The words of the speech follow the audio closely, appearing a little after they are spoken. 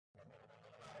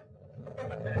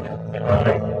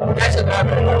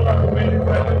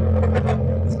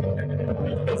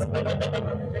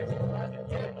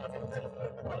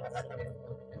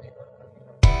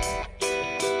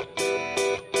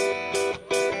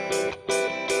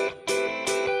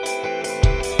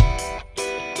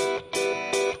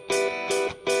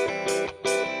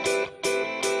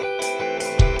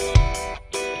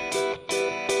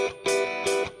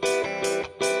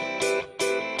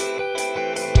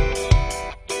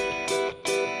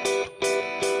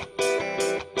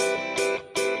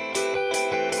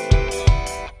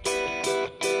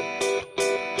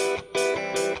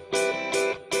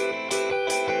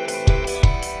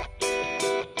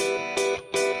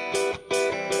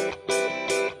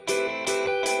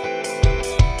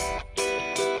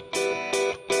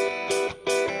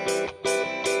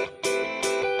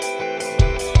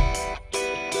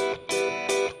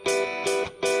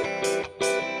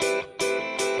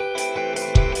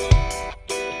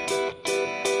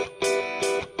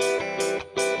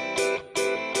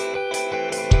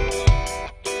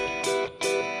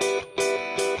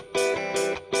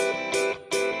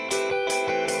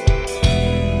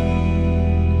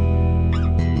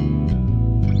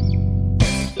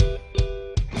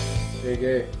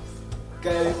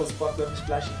Okay, ons pak nou vir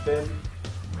Splashy Fen.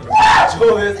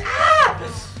 Jaco is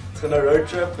It's gaan 'n road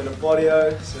trip en 'n patio,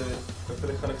 so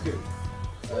hopefully gaan dit goed.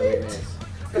 Very nice.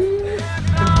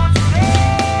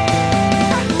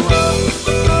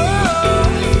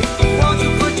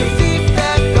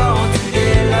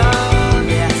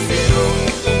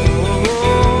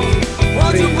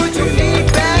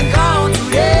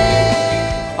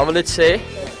 Ek wil net sê,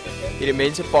 hierdie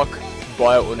mense pak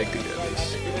baie onekonomies.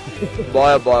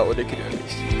 Baie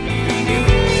onekonomies.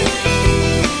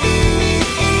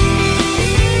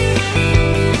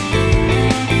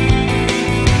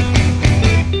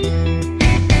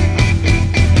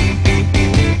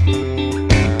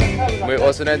 Moet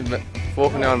ons net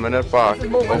volgende jaar minder pak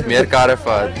of meer karre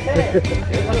vat.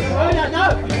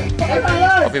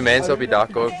 Of die mense op die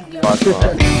dak ook pas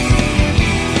maak.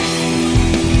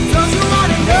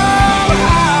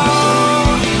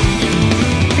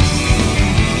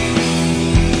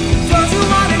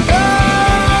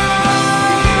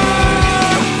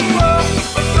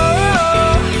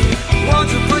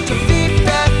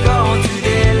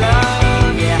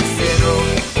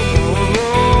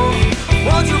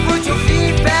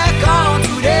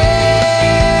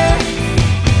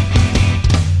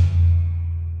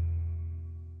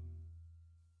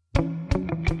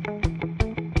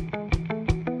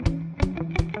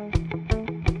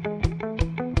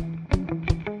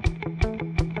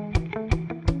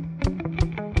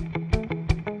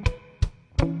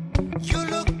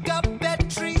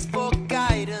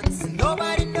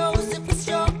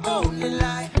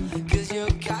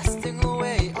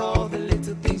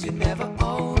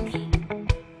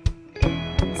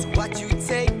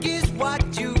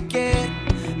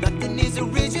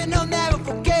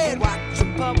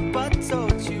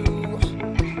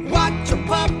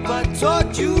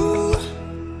 Taught you.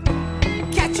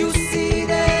 Can't you see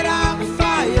that I'm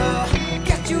fire?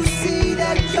 Can't you see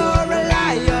that you're a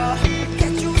liar?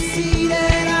 Can't you see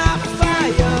that I'm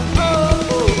fire? Oh,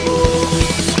 oh, oh.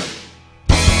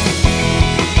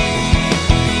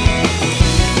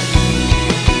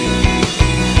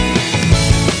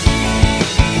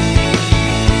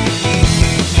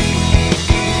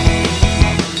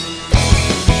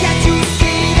 Can't you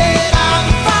see that I'm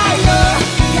fire?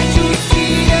 Can't you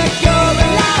see that you're a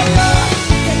liar?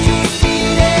 Can't you see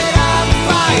that I'm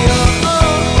fire? Oh,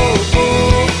 oh,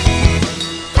 oh.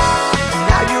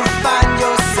 Now you find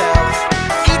yourself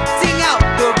eating out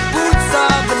the boots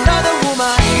of another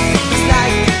woman. Looks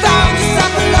like you found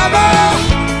yourself a lover.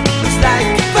 Looks like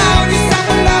you found yourself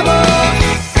a lover.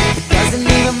 It doesn't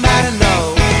even matter, no.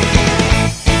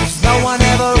 'Cause no one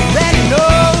ever really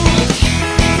knows.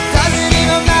 It doesn't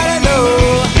even matter, no.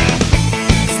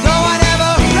 'Cause no one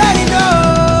ever really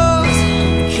knows.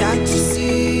 Can't you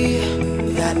see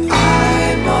that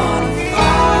I'm on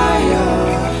fire?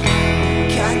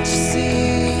 Can't you see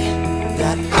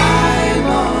that I'm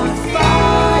on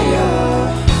fire?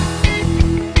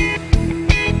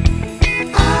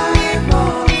 I'm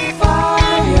on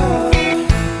fire.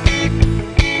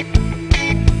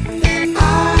 That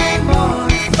I'm on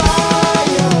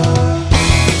fire.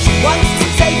 She wants to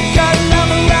take her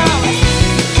love around.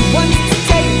 She wants to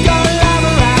take her love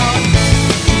around.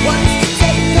 She wants to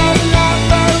take her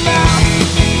love around.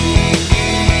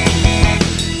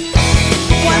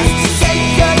 Wants to take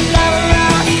her love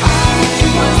around. She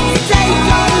wants to take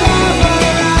her love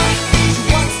around. She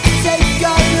wants to take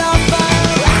her love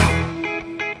around.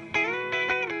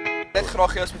 Net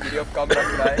graag eens met jullie op camera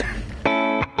kry.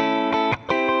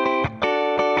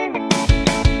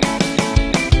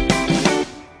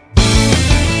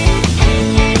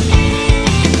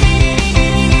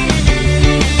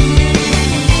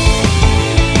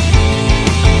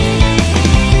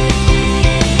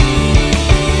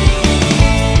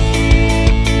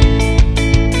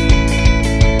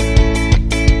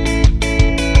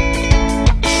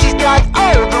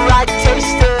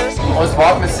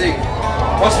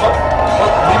 We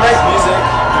make music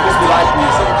because we like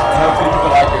music. And hopefully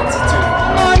people like it too.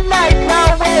 One night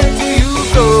now, where do you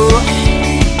go?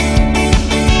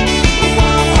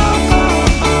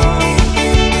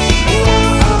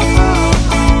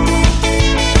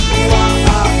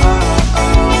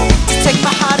 Take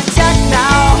my heart attack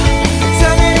now,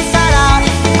 turn it inside out.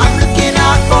 I'm looking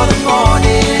out for the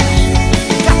morning.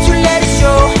 You got to let it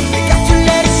show, you got to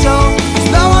let it show. There's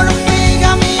no one to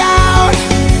figure me out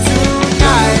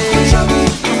tonight.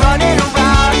 You're running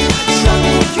around,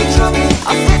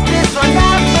 I'll fit this one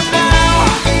out for now.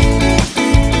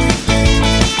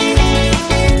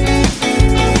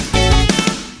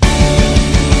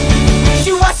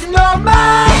 She wants to know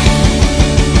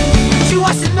she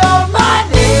wants to know my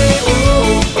name.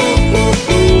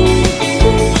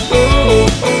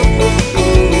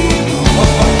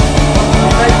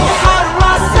 How do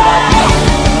I say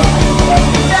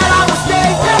that I will stay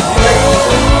the same?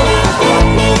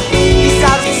 He's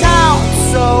out of town,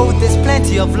 so there's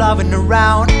plenty of loving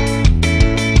around.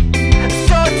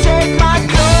 So take my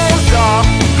clothes off,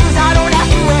 'cause I don't have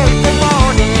to wait the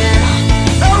morning.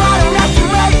 No, I don't have to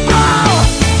wait, no.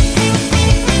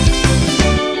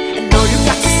 And all you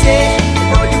got to say,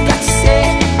 all you got to say,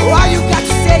 all you got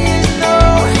to say is no.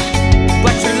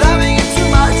 But you're loving it too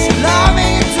much, you're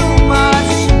loving it too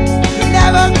much. You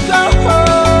never go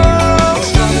home.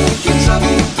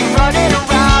 You're running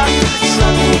around.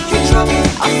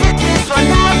 I'll fit this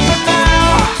one out for now.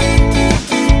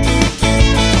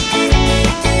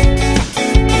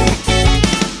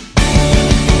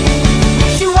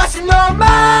 She wants to know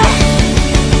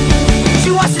she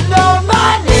wants to know my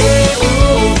name.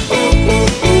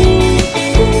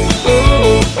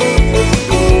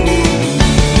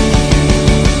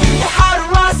 How do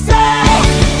I say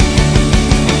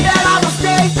that I will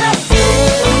stay the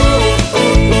same?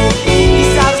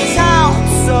 He's out of town,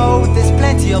 so there's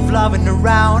plenty of loving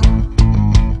around.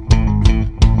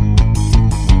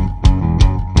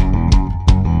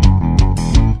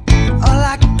 All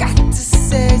I got to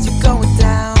say is you're going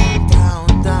down, down,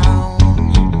 down.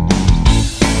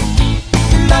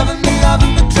 You're loving me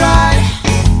dry.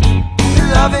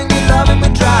 You're loving me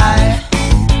dry.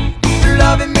 You're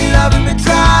loving me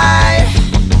dry.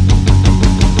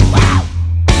 Wow.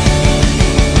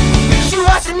 She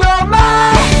wants to know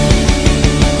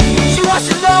she wants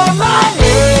to know my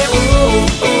name.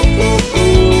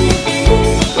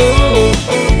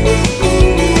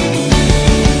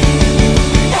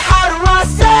 How do I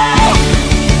say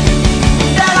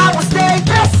that I will stay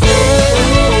the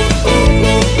same?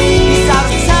 He's out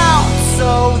of town, so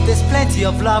there's plenty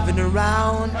of loving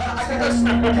around.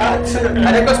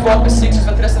 En ek ons maak musiek soos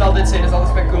wat Tristan altyd sê, dis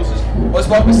altyd cool soos ons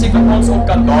maak musiek wat ons op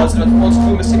kan dans en wat vir ons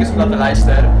cool musiek is om na te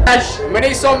luister. Ash,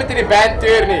 moenie saam met hierdie band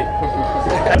toer nie.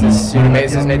 Dis die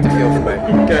mense is net te veel vir my.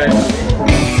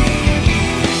 Okay.